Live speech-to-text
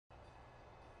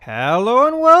Hello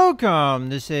and welcome!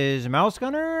 This is Mouse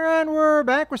Gunner, and we're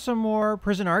back with some more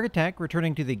Prison Architect,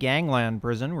 returning to the Gangland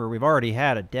prison, where we've already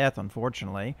had a death,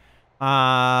 unfortunately.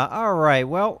 Alright,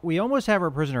 well, we almost have our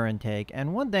prisoner intake,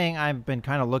 and one thing I've been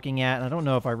kind of looking at, and I don't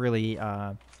know if I really,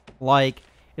 like,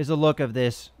 is the look of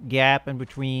this gap in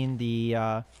between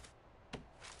the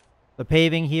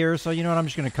paving here. So, you know what, I'm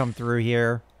just going to come through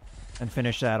here and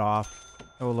finish that off.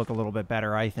 It will look a little bit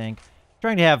better, I think.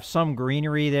 Trying to have some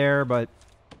greenery there, but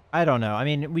I don't know. I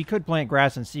mean, we could plant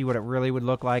grass and see what it really would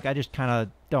look like. I just kind of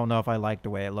don't know if I like the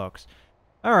way it looks.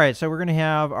 All right, so we're going to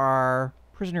have our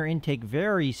prisoner intake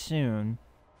very soon.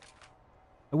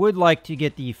 I would like to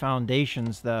get the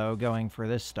foundations, though, going for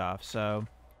this stuff. So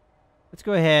let's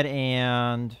go ahead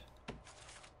and I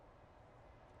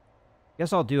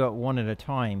guess I'll do it one at a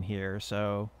time here.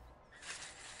 So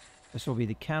this will be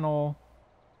the kennel.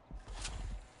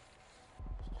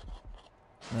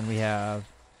 And then we have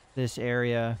this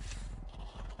area.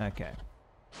 Okay.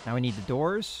 Now we need the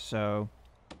doors, so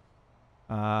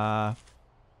I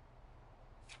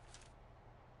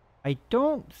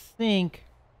don't think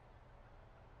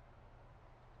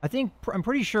I'm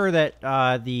pretty sure that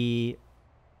the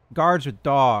guards with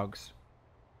dogs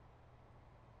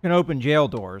can open jail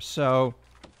doors, so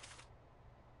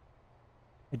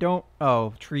I don't...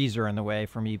 Oh, trees are in the way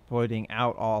for me putting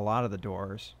out a lot of the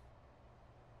doors.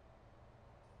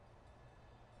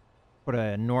 Put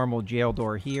a normal jail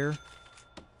door here.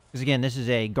 Because again, this is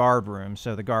a guard room,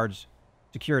 so the guards,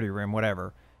 security room,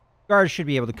 whatever. Guards should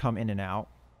be able to come in and out.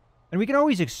 And we can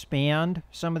always expand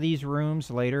some of these rooms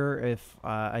later if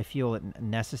I feel it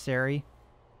necessary.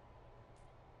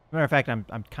 As a matter of fact, I'm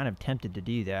kind of tempted to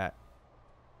do that.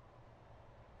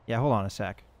 Yeah, hold on a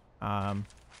sec.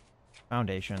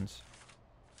 Foundations.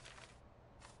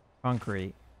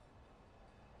 Concrete.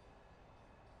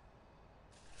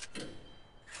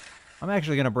 I'm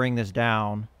actually going to bring this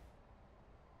down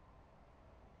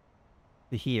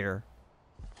to here.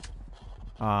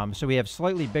 So we have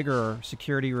slightly bigger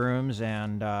security rooms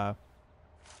and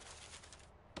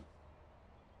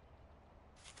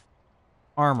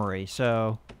armory.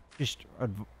 So just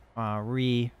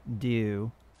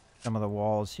redo some of the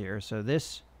walls here. So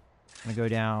this is going to go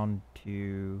down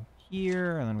to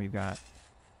here, and then we've got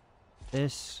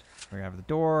this. We have the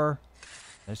door.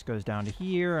 This goes down to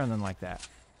here, and then like that.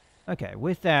 Okay,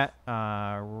 with that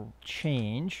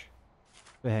change,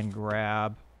 go ahead and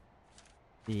grab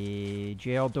the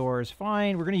jail doors.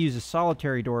 Fine. We're going to use a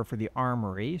solitary door for the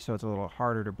armory, so it's a little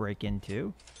harder to break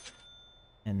into.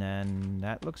 And then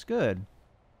that looks good.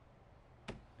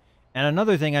 And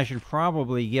another thing I should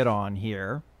probably get on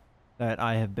here that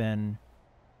I have been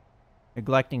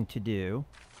neglecting to do.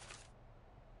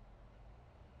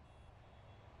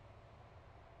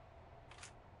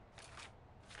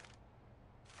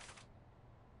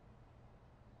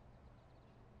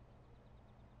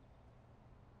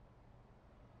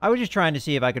 I was just trying to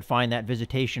see if I could find that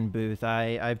visitation booth.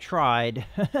 I've tried,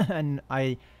 and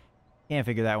I can't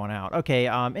figure that one out. Okay,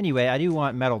 anyway, I do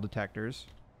want metal detectors.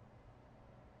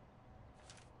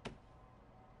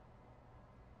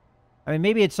 I mean,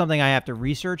 maybe it's something I have to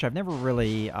research. I've never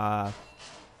really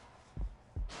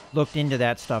looked into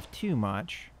that stuff too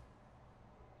much.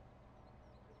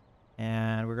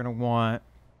 And we're going to want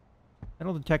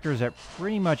metal detectors at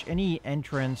pretty much any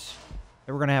entrance.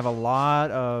 We're going to have a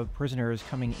lot of prisoners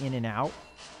coming in and out.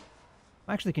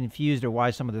 I'm actually confused at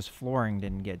why some of this flooring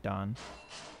didn't get done.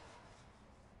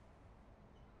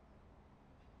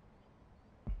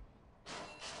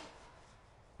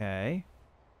 Okay.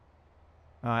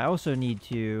 I also need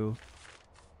to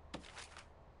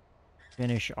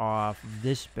finish off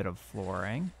this bit of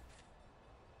flooring.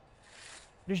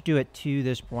 Just do it to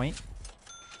this point.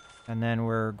 And then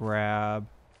we'll grab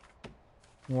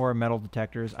more metal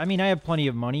detectors. I mean, I have plenty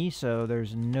of money, so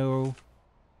there's no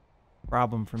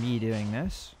problem for me doing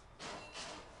this.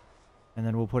 And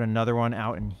then we'll put another one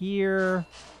out in here.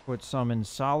 Put some in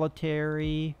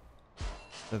solitary.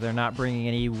 So they're not bringing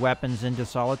any weapons into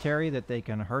solitary that they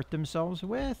can hurt themselves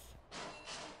with.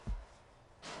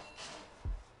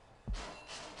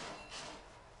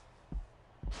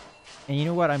 And you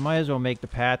know what? I might as well make the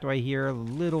pathway here a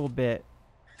little bit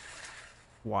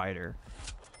wider.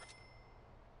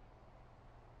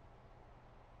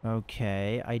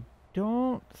 Okay, I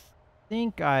don't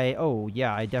think oh,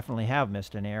 yeah, I definitely have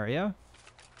missed an area.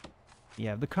 You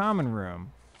have the common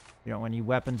room. You don't want any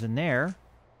weapons in there.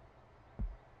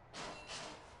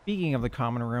 Speaking of the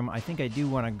common room, I think I do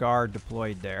want a guard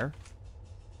deployed there.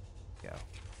 Go.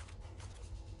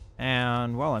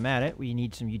 And while I'm at it, we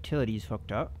need some utilities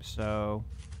hooked up, so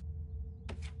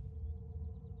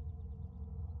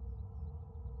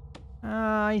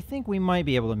I think we might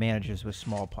be able to manage this with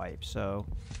small pipes, so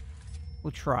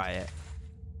we'll try it.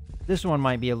 This one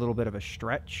might be a little bit of a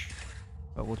stretch,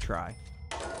 but we'll try.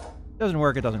 Doesn't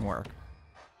work, it doesn't work.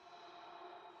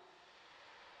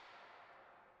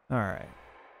 Alright.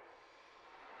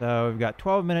 So we've got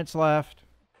 12 minutes left.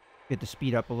 Get to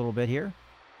speed up a little bit here.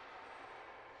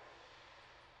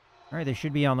 Alright, they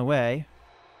should be on the way.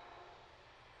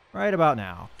 Right about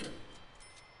now.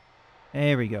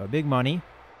 There we go. Big money.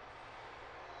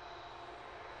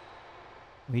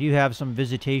 We do have some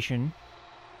visitation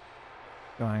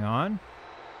going on.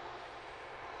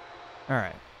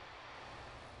 Alright.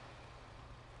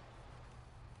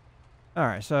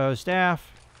 Alright, so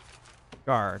staff,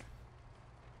 guard.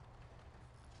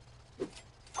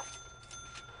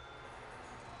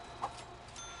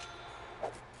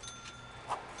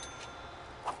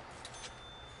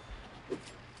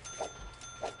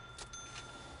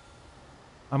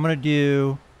 I'm going to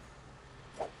do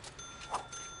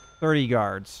 30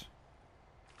 guards.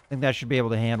 I think that should be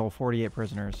able to handle 48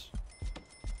 prisoners.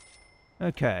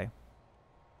 Okay.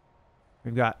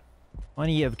 We've got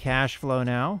plenty of cash flow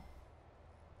now.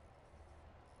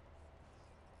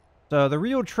 So the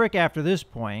real trick after this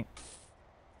point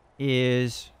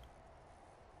is...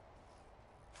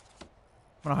 I'm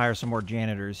going to hire some more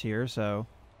janitors here, so...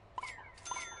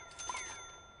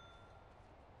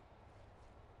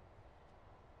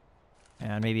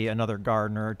 And maybe another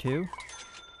gardener or two.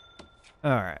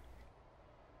 Alright.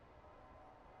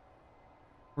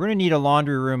 We're going to need a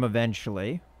laundry room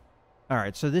eventually.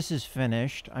 Alright, so this is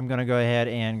finished. I'm going to go ahead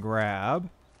and grab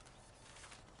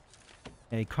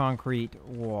a concrete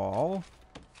wall.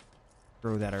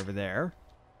 Throw that over there.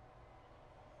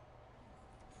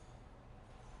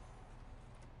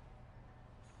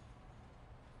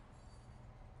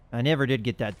 I never did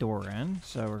get that door in,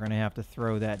 so we're going to have to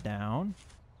throw that down.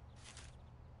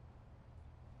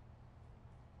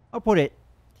 I'll put it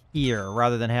here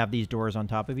rather than have these doors on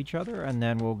top of each other. And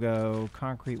then we'll go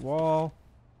concrete wall.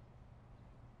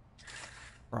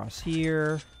 Across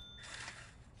here.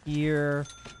 Here.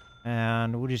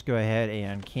 And we'll just go ahead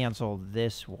and cancel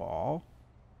this wall.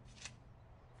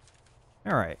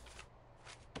 Alright.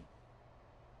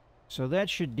 So that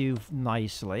should do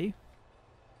nicely.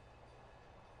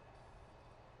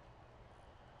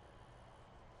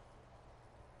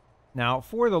 Now,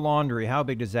 for the laundry, how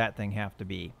big does that thing have to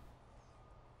be?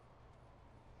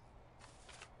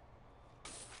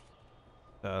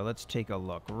 So let's take a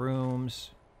look.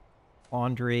 Rooms,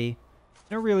 laundry.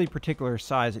 No really particular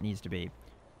size it needs to be.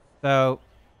 So,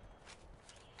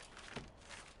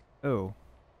 oh,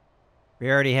 we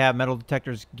already have metal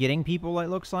detectors getting people, it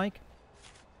looks like.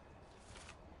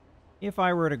 If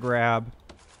I were to grab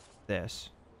this,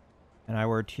 and I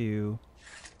were to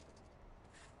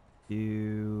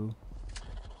do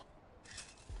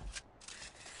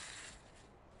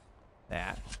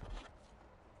that.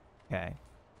 Okay.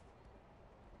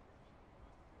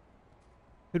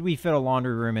 Could we fit a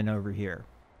laundry room in over here?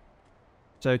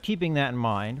 So keeping that in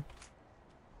mind,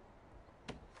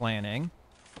 planning,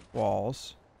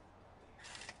 walls.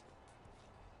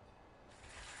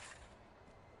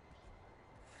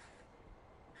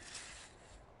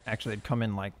 Actually, it'd come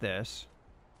in like this.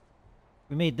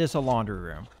 We made this a laundry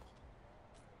room.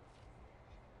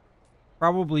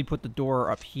 Probably put the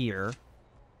door up here.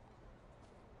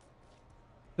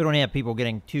 We don't have people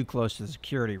getting too close to the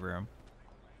security room.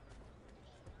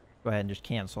 Go ahead and just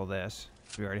cancel this.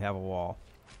 We already have a wall.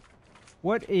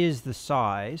 What is the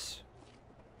size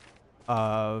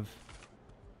of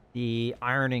the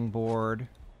ironing board?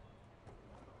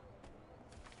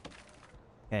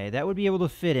 Okay, that would be able to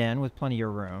fit in with plenty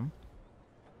of room.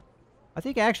 I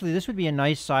think actually this would be a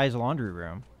nice size laundry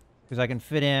room, because I can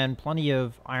fit in plenty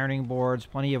of ironing boards,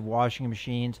 plenty of washing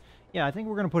machines. Yeah, I think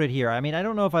we're going to put it here. I mean, I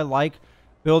don't know if I like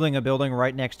building a building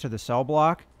right next to the cell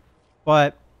block,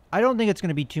 but I don't think it's going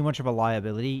to be too much of a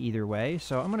liability either way.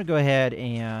 So I'm going to go ahead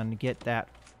and get that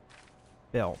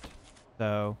built.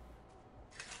 So,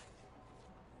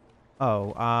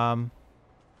 I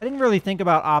didn't really think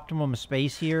about optimum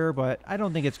space here, but I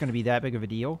don't think it's going to be that big of a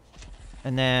deal.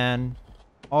 And then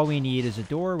all we need is a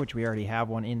door, which we already have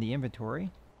one in the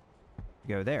inventory.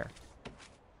 Go there.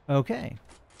 Okay.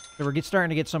 So we're starting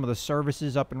to get some of the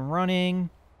services up and running.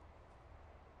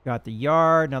 Got the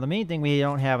yard. Now, the main thing we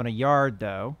don't have in a yard,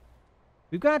 though,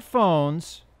 we've got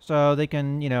phones, so they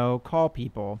can, you know, call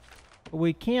people. What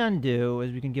we can do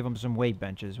is we can give them some weight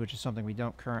benches, which is something we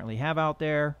don't currently have out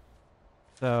there.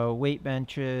 So, weight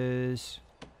benches.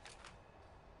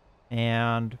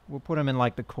 And we'll put them in,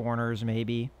 like, the corners,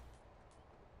 maybe.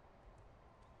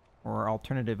 Or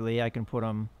alternatively, I can put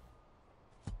them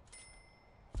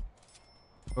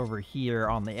over here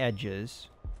on the edges.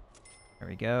 There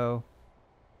we go.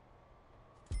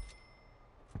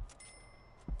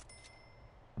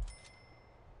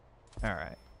 All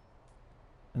right.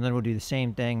 And then we'll do the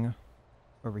same thing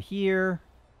over here.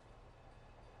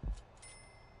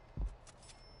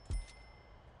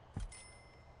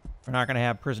 We're not going to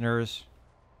have prisoners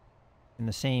in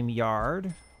the same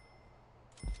yard.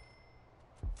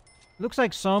 Looks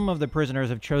like some of the prisoners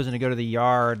have chosen to go to the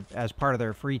yard as part of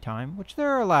their free time, which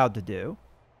they're allowed to do.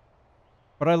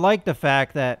 But I like the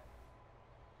fact that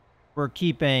we're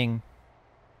keeping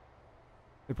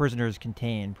the prisoners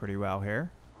contained pretty well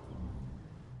here.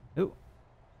 Ooh.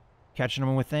 Catching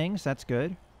them with things. That's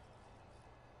good.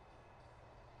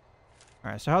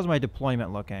 Alright, so how's my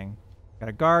deployment looking? Got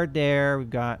a guard there. We've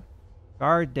got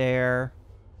guard there.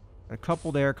 Got a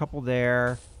couple there, couple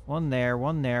there. One there,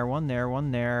 one there, one there,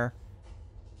 one there.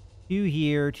 Two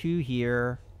here, two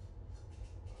here.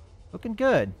 Looking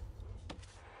good.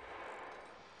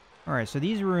 Alright, so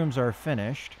these rooms are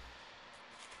finished.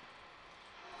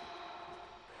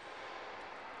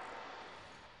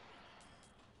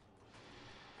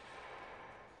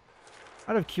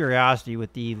 Out of curiosity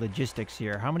with the logistics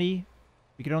here, how many...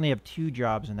 We could only have 2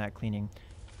 jobs in that cleaning.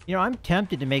 You know, I'm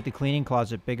tempted to make the cleaning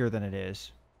closet bigger than it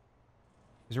is.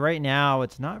 Because right now,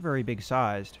 it's not very big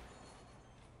sized.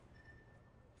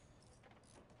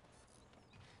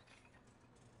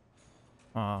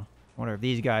 I wonder if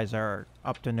these guys are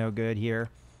up to no good here.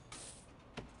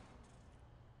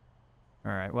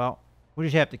 Alright, well, we'll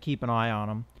just have to keep an eye on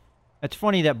them. It's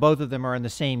funny that both of them are in the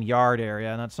same yard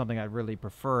area, and that's something I'd really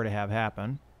prefer to have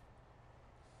happen.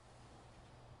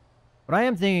 But I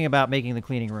am thinking about making the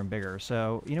cleaning room bigger,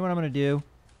 so you know what I'm going to do?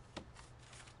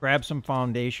 Grab some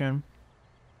foundation.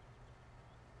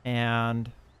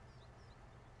 And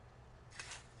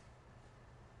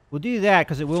we'll do that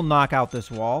because it will knock out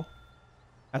this wall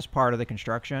as part of the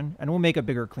construction. And we'll make a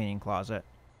bigger cleaning closet.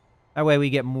 That way we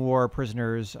get more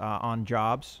prisoners on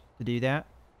jobs to do that.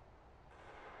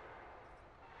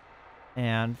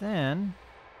 And then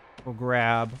we'll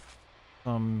grab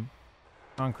some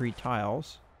concrete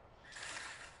tiles.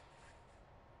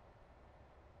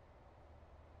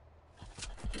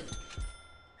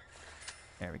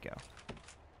 There we go.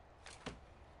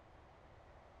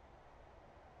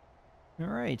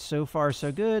 Alright, so far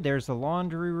so good. There's the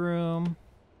laundry room.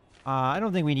 I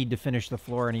don't think we need to finish the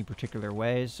floor any particular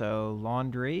way, so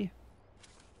laundry.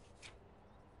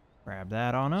 Grab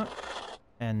that on up.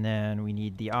 And then we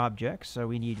need the objects. So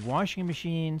we need washing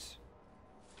machines.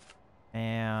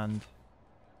 And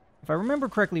if I remember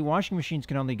correctly, washing machines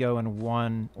can only go in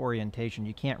one orientation.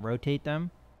 You can't rotate them.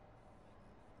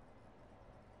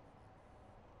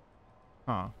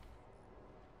 Huh.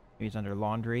 Maybe it's under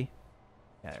laundry.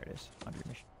 Yeah, there it is. Laundry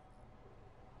machine.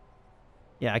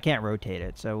 Yeah, I can't rotate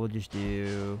it, so we'll just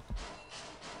do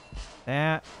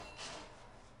that.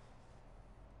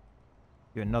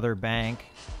 Do another bank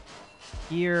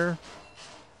here.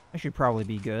 That should probably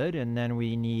be good. And then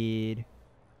we need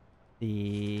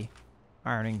the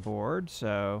ironing board,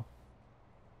 so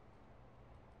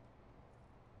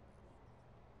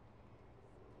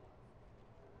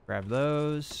grab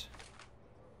those.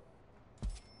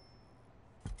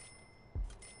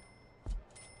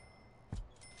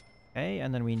 Okay,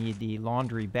 and then we need the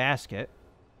laundry basket,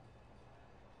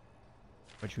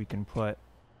 which we can put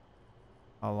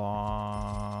along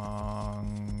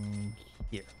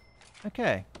here.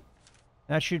 Okay.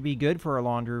 That should be good for our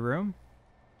laundry room.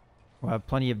 We'll have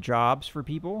plenty of jobs for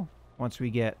people once we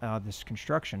get this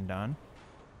construction done.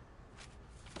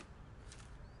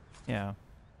 Yeah.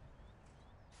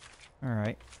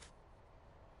 Alright.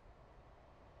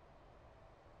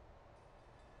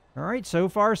 Alright, so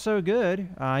far so good.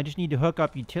 I just need to hook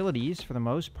up utilities for the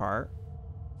most part.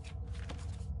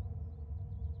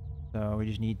 So we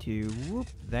just need to, whoop,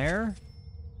 there.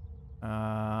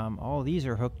 All of these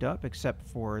are hooked up except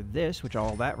for this, which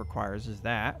all that requires is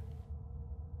that.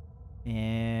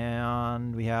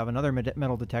 And we have another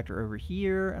metal detector over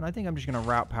here. And I think I'm just going to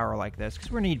route power like this,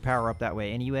 because we're going to need power up that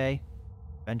way anyway,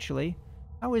 eventually.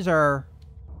 How is our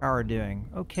power doing?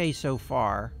 Okay so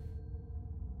far.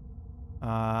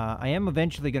 I am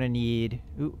eventually going to need...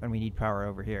 Ooh, and we need power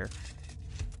over here.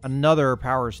 Another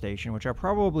power station, which I'll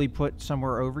probably put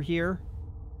somewhere over here.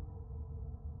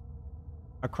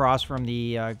 Across from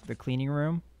the cleaning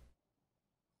room.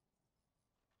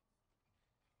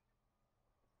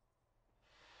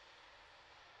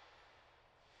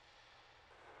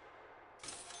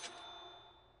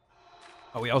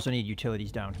 Oh, we also need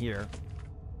utilities down here.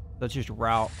 Let's just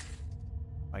route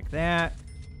like that.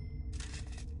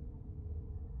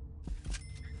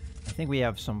 I think we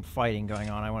have some fighting going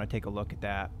on. I want to take a look at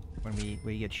that when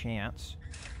we get a chance.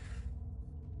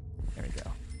 There we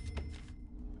go.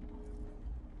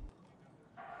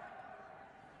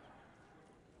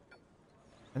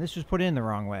 And this was put in the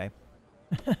wrong way.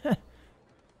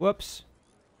 Whoops.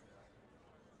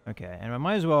 Okay, and I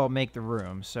might as well make the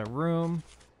room. So room,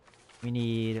 we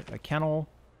need a kennel,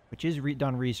 which is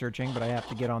done researching, but I have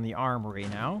to get on the armory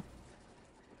now.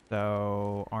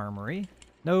 So, armory.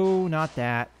 No, not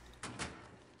that.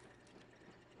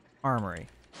 Armory.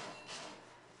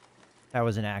 That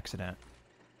was an accident.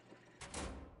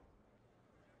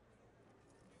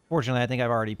 Fortunately, I think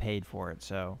I've already paid for it,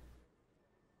 so.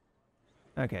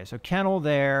 Okay, so kennel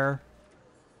there.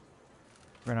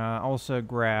 We're gonna also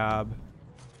grab...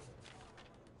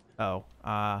 Oh,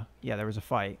 yeah, there was a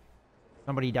fight.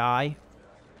 Somebody die?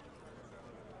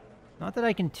 Not that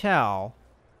I can tell.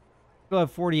 We'll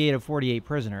have 48 of 48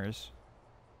 prisoners.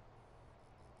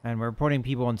 And we're putting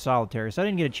people in solitary, so I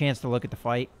didn't get a chance to look at the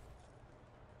fight.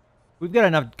 We've got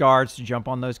enough guards to jump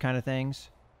on those kind of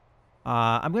things.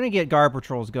 I'm going to get guard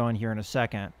patrols going here in a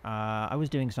second. I was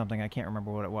doing something, I can't remember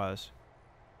what it was.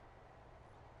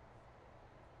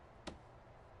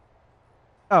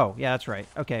 Oh, yeah, that's right.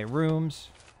 Okay, rooms,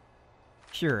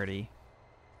 security.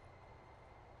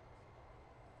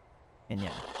 And yeah.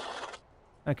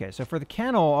 Okay, so for the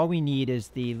kennel, all we need is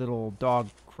the little dog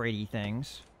cratey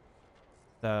things.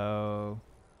 So...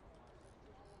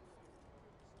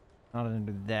 not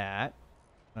under that.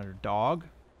 Another dog.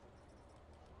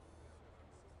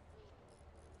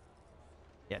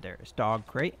 Yeah, there is dog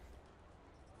crate.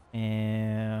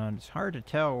 And it's hard to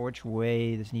tell which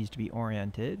way this needs to be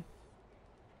oriented.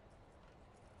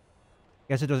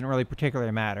 Guess it doesn't really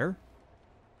particularly matter.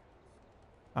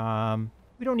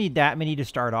 We don't need that many to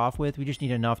start off with. We just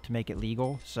need enough to make it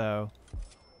legal. So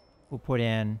we'll put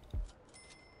in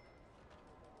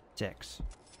 6.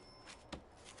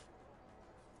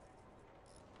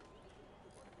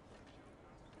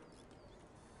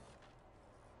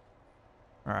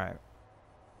 All right.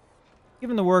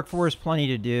 Giving the workforce plenty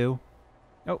to do.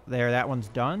 Oh, there, that one's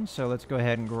done. So let's go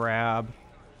ahead and grab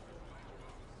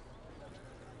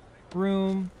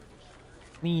room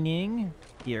cleaning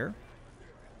here.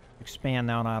 Expand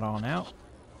that on out.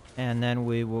 And then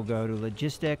we will go to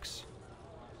logistics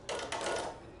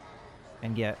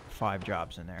and get 5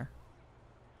 jobs in there.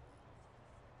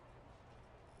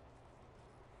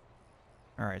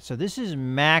 All right, so this is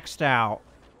maxed out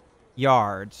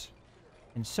yards.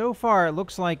 And so far, it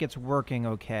looks like it's working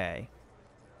okay.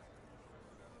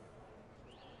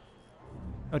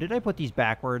 Oh, did I put these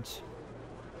backwards?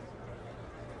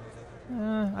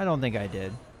 I don't think I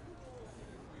did.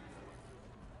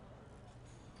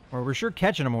 Well, we're sure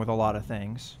catching them with a lot of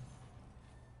things.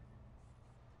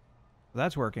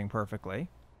 That's working perfectly.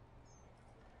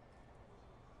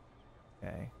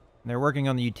 Okay. And they're working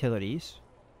on the utilities.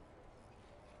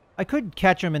 I could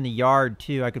catch them in the yard,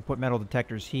 too. I could put metal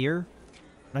detectors here.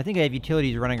 And I think I have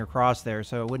utilities running across there,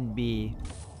 so it wouldn't be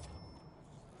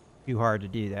too hard to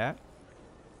do that.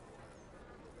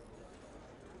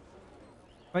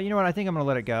 But you know what? I think I'm going to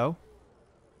let it go.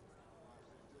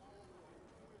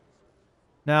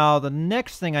 Now, the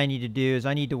next thing I need to do is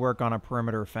I need to work on a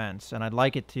perimeter fence, and I'd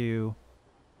like it to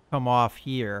come off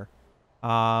here.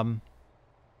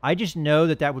 I just know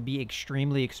that that would be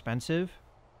extremely expensive.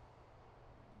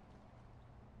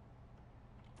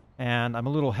 And I'm a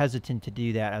little hesitant to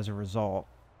do that as a result.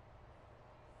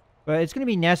 But it's going to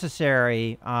be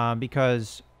necessary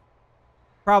because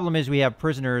the problem is we have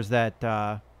prisoners that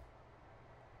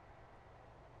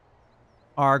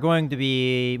are going to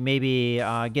be maybe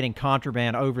getting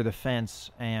contraband over the fence,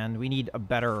 and we need a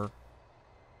better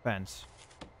fence.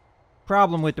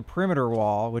 Problem with the perimeter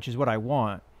wall, which is what I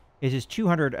want, is it's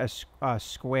 200 a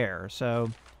square.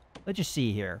 So let's just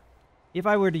see here. If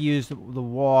I were to use the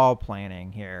wall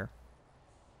planning here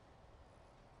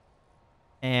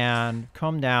and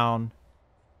come down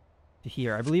to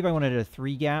here, I believe I wanted a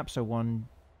 3 gap, so 1,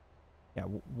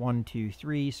 2,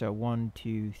 3, so 1,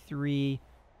 2, 3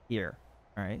 here.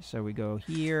 All right, so we go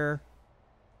here.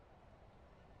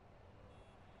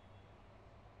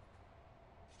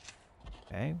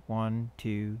 Okay, 1,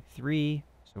 2, 3,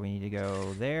 so we need to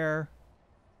go there.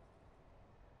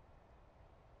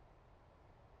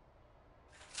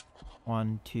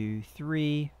 One, 2,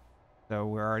 3. So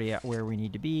we're already at where we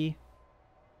need to be.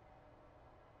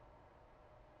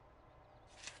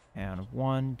 And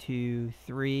 1, 2,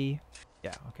 3.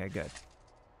 Yeah, okay, good.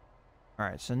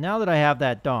 Alright, so now that I have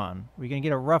that done, we can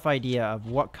get a rough idea of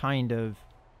what kind of,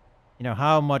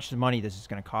 how much money this is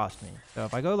going to cost me. So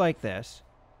if I go like this,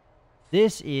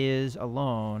 this is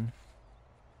alone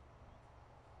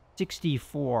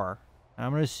 64.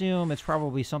 I'm going to assume it's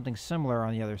probably something similar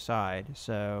on the other side.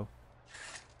 So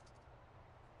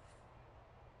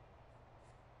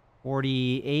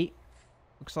 48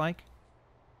 looks like.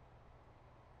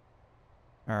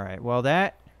 All right. Well,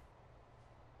 that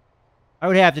I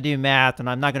would have to do math, and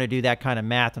I'm not going to do that kind of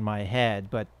math in my head,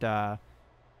 but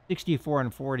 64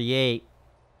 and 48.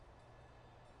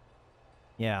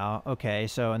 Yeah, okay.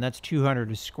 So, and that's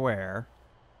 200 a square.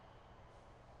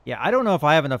 Yeah, I don't know if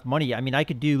I have enough money. I mean, I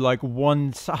could do like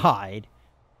one side.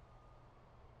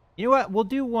 You know what? We'll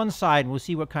do one side and we'll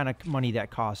see what kind of money that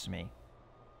costs me.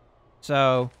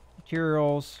 So,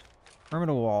 materials,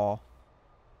 perimeter wall.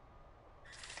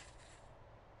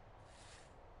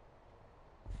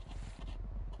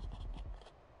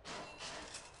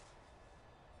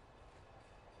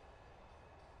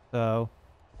 So,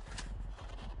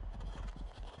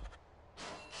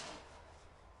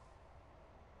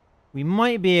 we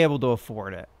might be able to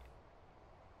afford it.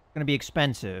 It's going to be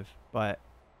expensive, but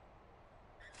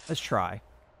let's try.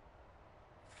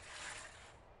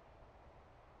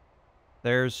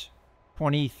 There's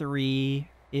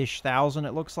 23-ish thousand,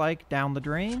 it looks like, down the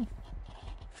drain.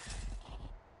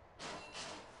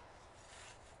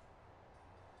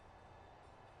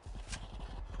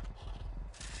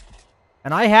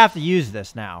 And I have to use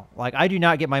this now. Like, I do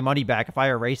not get my money back if I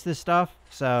erase this stuff.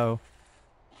 So,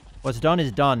 what's done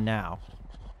is done now.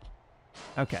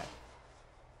 Okay.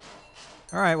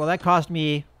 All right, well, that cost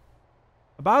me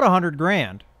about 100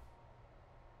 grand.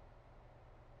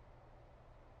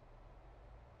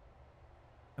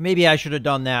 Maybe I should have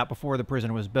done that before the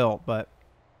prison was built, but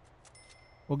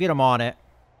we'll get them on it.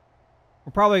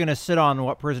 We're probably going to sit on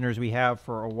what prisoners we have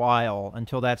for a while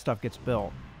until that stuff gets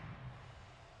built.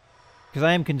 Because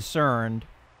I am concerned.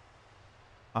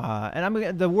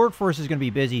 And the workforce is going to be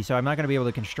busy, so I'm not going to be able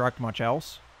to construct much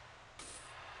else.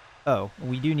 Oh,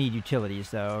 we do need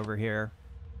utilities, though, over here.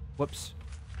 Whoops.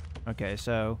 Okay,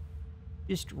 so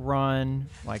just run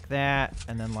like that,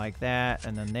 and then like that,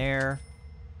 and then there.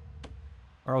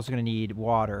 We're also going to need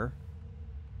water.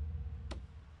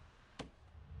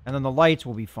 And then the lights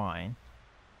will be fine.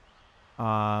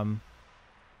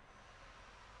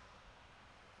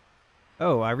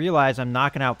 Oh, I realize I'm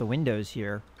knocking out the windows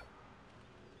here.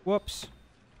 Whoops.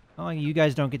 Oh, you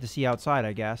guys don't get to see outside,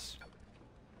 I guess.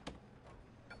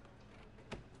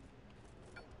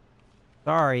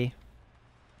 Sorry.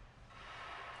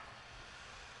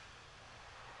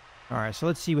 Alright, so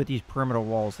let's see what these perimeter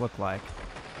walls look like.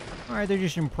 Alright, they're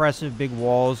just impressive big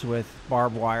walls with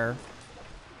barbed wire.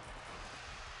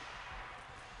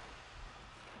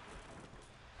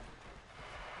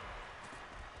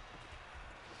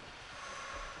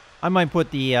 I might put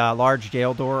the large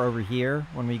jail door over here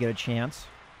when we get a chance.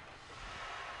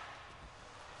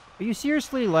 Are you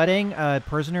seriously letting a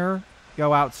prisoner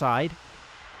go outside?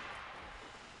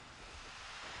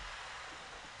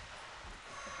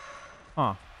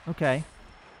 Huh. Okay.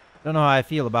 Don't know how I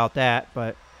feel about that,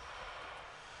 but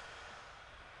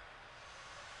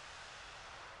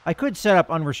I could set up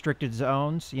unrestricted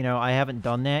zones. You know, I haven't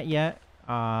done that yet.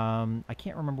 I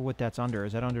can't remember what that's under.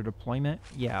 Is that under deployment?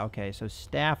 Yeah, okay. So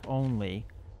staff only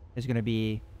is going to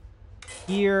be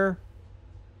here,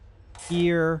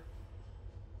 here,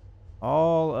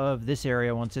 all of this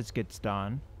area once it gets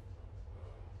done.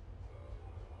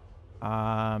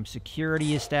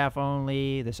 Security is staff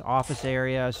only. This office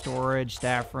area, storage,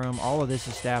 staff room, all of this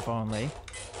is staff only.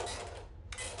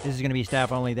 This is going to be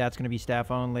staff only. That's going to be staff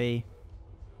only.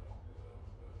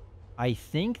 I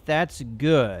think that's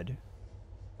good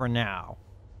for now.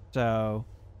 So,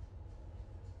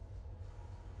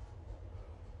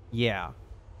 yeah.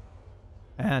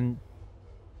 And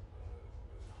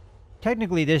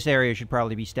technically this area should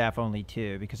probably be staff only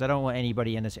too, because I don't want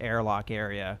anybody in this airlock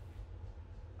area.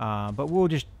 But we'll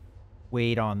just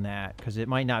wait on that, because it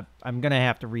might not... I'm going to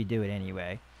have to redo it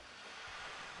anyway.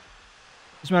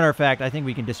 As a matter of fact, I think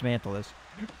we can dismantle this.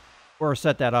 Or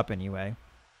set that up anyway.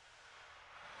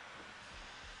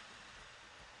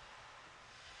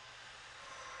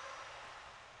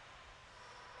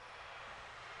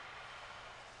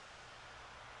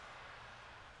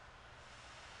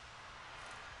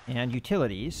 And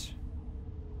utilities.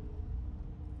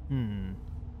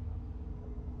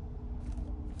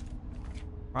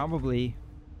 Probably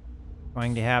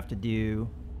going to have to do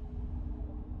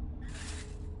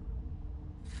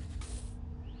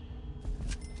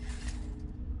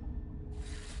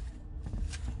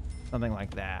something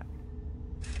like that.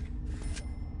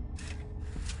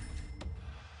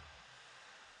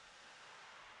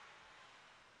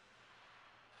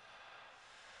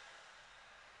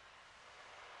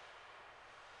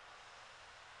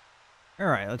 All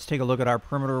right, let's take a look at our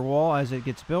perimeter wall as it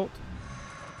gets built.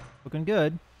 Looking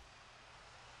good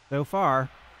so far.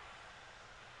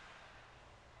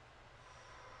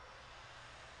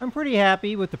 I'm pretty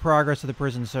happy with the progress of the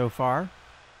prison so far.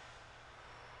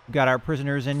 We've got our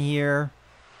prisoners in here.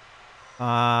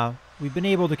 We've been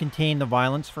able to contain the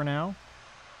violence for now.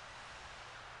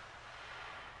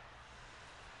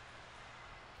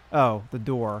 Oh, the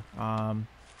door.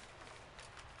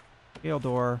 Jail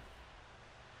door.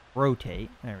 Rotate.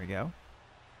 There we go.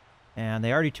 And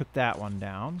they already took that one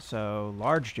down. So,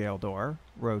 large jail door.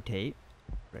 Rotate.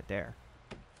 Right there.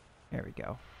 There we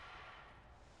go.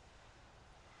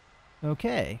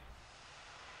 Okay.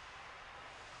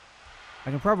 I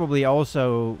can probably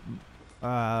also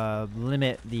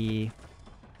limit the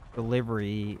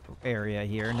delivery area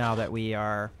here now that we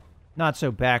are not so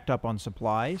backed up on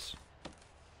supplies.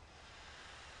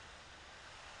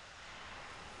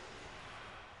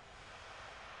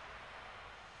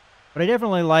 But I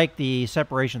definitely like the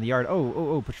separation of the yard.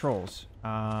 Oh, patrols.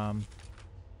 Guard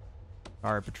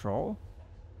patrol.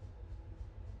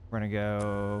 We're going to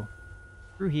go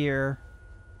through here.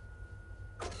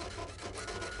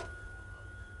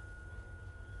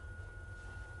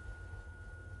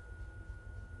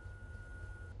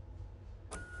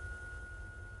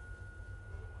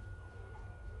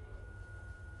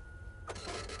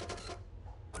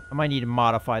 I might need to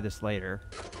modify this later.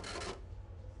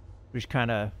 Just kind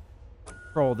of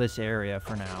control this area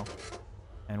for now.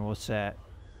 And we'll set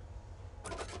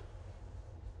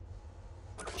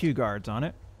 2 guards on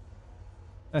it.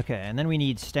 Okay, and then we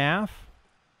need staff.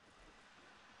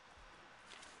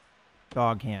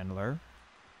 Dog handler.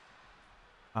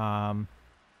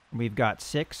 We've got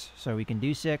 6, so we can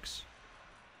do 6.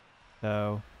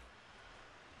 So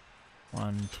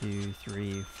 1, 2,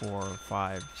 3, 4,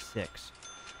 5, 6.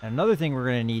 And another thing we're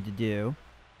going to need to do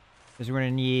is we're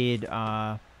going to need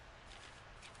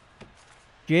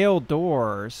jail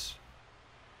doors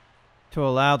to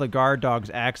allow the guard dogs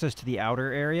access to the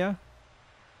outer area.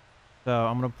 So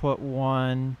I'm going to put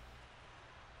one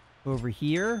over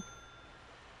here.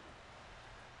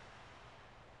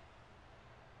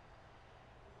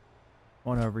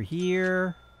 One over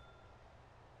here.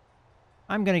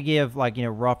 I'm going to give, like, you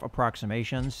know, rough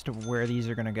approximations to where these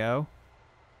are going to go.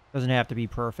 Doesn't have to be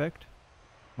perfect.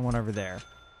 And one over there.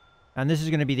 And this is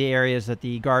going to be the areas that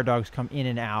the guard dogs come in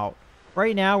and out.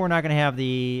 Right now, we're not going to have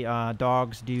the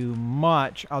dogs do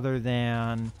much other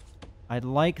than I'd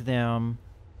like them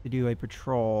to do a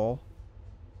patrol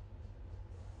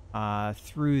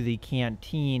through the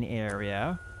canteen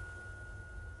area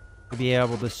to be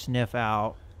able to sniff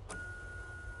out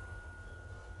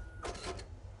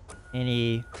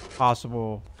any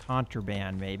possible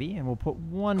contraband, maybe. And we'll put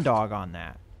 1 dog on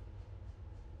that.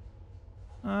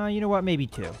 You know what? Maybe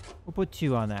 2. We'll put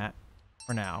 2 on that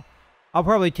for now. I'll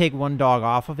probably take 1 dog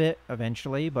off of it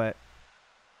eventually, but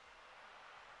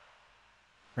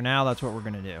for now, that's what we're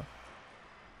going to do.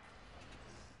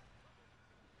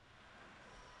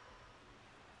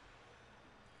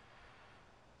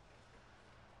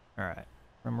 All right.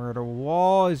 Perimeter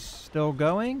wall is still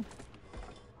going.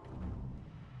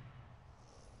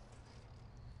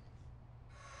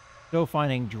 Still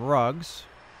finding drugs.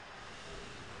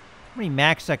 How many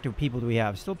max sector people do we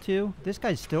have? Still 2? This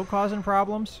guy's still causing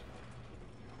problems?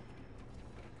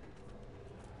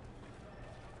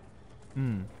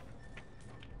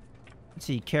 Let's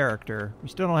see, character. We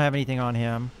still don't have anything on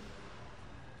him.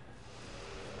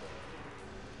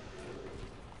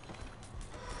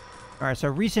 Alright, so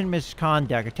recent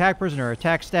misconduct. Attack prisoner,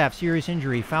 attack staff, serious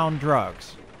injury, found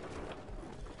drugs.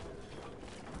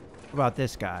 What about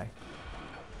this guy?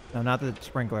 No, not the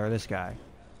sprinkler, this guy.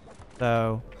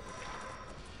 So,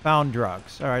 found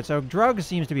drugs. Alright, so drugs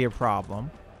seems to be a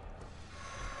problem.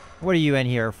 What are you in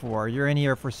here for? You're in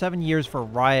here for 7 years for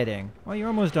rioting. Well, you're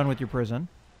almost done with your prison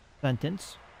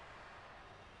sentence.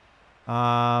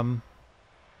 What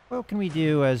can we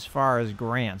do as far as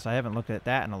grants? I haven't looked at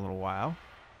that in a little while.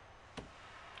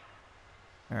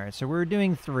 Alright, so we're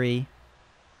doing 3.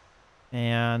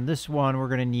 And this one we're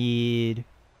going to need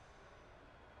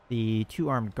the 2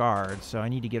 armed guards, so I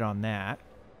need to get on that.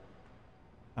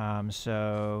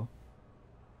 So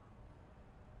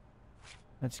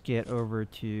let's get over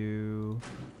to...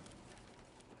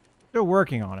 Still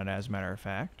working on it, as a matter of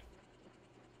fact.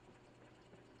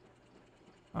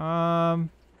 Might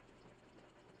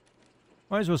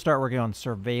as well start working on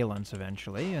surveillance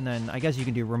eventually, and then I guess you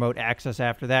can do remote access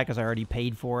after that, because I already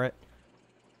paid for it.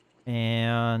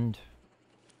 And...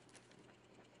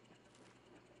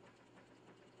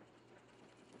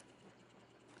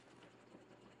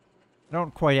 I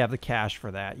don't quite have the cash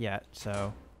for that yet,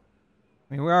 so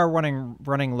I mean, we are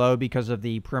running low because of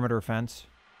the perimeter fence.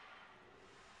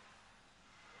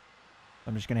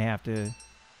 I'm just going to have to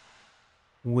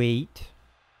wait.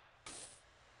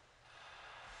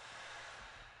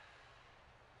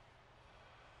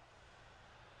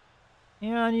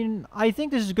 And I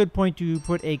think this is a good point to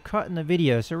put a cut in the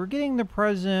video. So we're getting the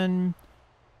prison.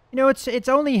 You know, it's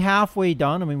only halfway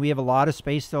done. I mean, we have a lot of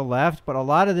space still left, but a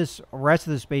lot of this rest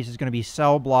of the space is going to be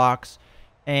cell blocks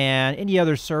and any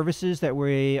other services that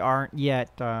we aren't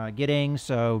yet getting.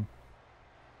 So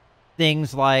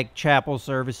things like chapel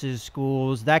services,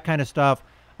 schools, that kind of stuff,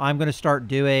 I'm going to start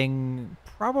doing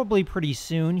probably pretty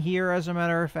soon here, as a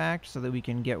matter of fact, so that we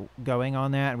can get going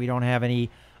on that and we don't have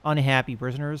any unhappy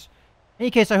prisoners. In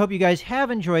any case, I hope you guys have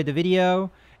enjoyed the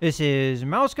video. This is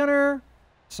Mouse Gunner,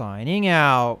 signing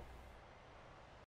out.